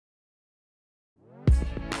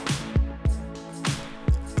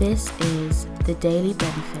This is The Daily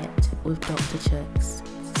Benefit with Dr. Chuks,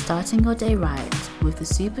 starting your day right with the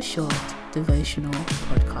super short devotional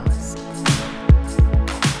podcast.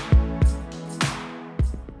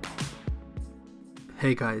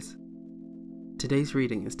 Hey guys, today's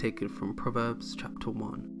reading is taken from Proverbs chapter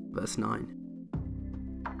 1, verse 9.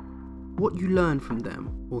 What you learn from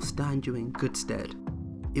them will stand you in good stead.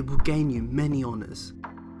 It will gain you many honours.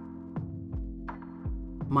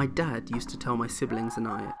 My dad used to tell my siblings and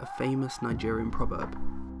I a famous Nigerian proverb.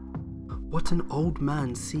 What an old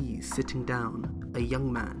man sees sitting down, a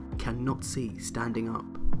young man cannot see standing up.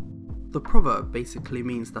 The proverb basically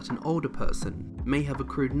means that an older person may have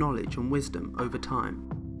accrued knowledge and wisdom over time,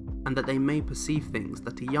 and that they may perceive things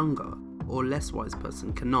that a younger or less wise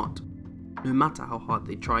person cannot, no matter how hard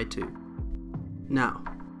they try to. Now,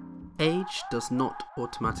 age does not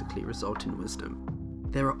automatically result in wisdom.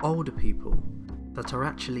 There are older people that are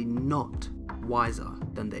actually not wiser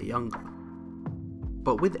than their younger.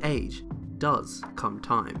 But with age does come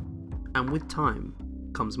time, and with time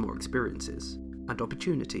comes more experiences and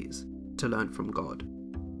opportunities to learn from God.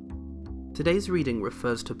 Today's reading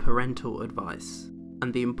refers to parental advice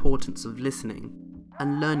and the importance of listening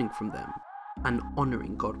and learning from them and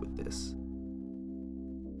honouring God with this.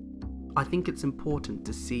 I think it's important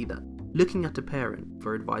to see that looking at a parent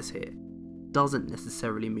for advice here doesn't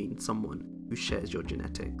necessarily mean someone who shares your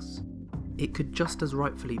genetics. It could just as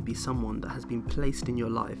rightfully be someone that has been placed in your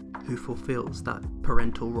life who fulfills that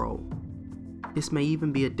parental role. This may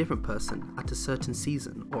even be a different person at a certain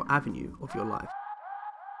season or avenue of your life.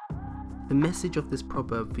 The message of this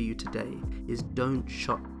proverb for you today is don't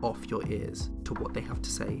shut off your ears to what they have to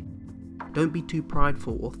say. Don't be too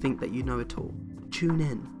prideful or think that you know it all. Tune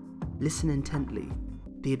in, listen intently.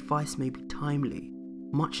 The advice may be timely,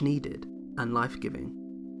 much needed, and life-giving.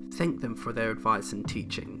 Thank them for their advice and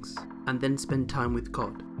teachings, and then spend time with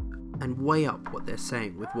God, and weigh up what they're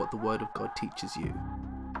saying with what the Word of God teaches you.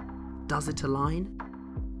 Does it align?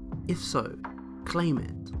 If so, claim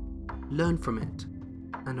it, learn from it,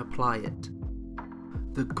 and apply it.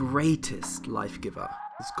 The greatest life-giver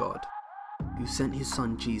is God, who sent his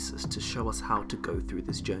Son Jesus to show us how to go through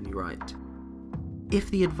this journey right.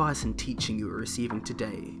 If the advice and teaching you are receiving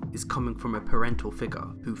today is coming from a parental figure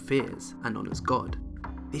who fears and honours God,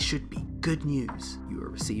 this should be good news you are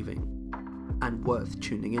receiving and worth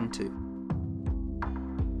tuning into.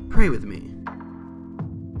 Pray with me.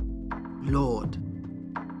 Lord,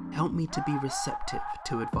 help me to be receptive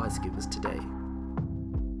to advice givers today.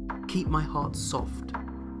 Keep my heart soft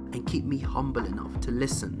and keep me humble enough to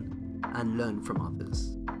listen and learn from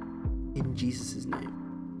others. In Jesus' name.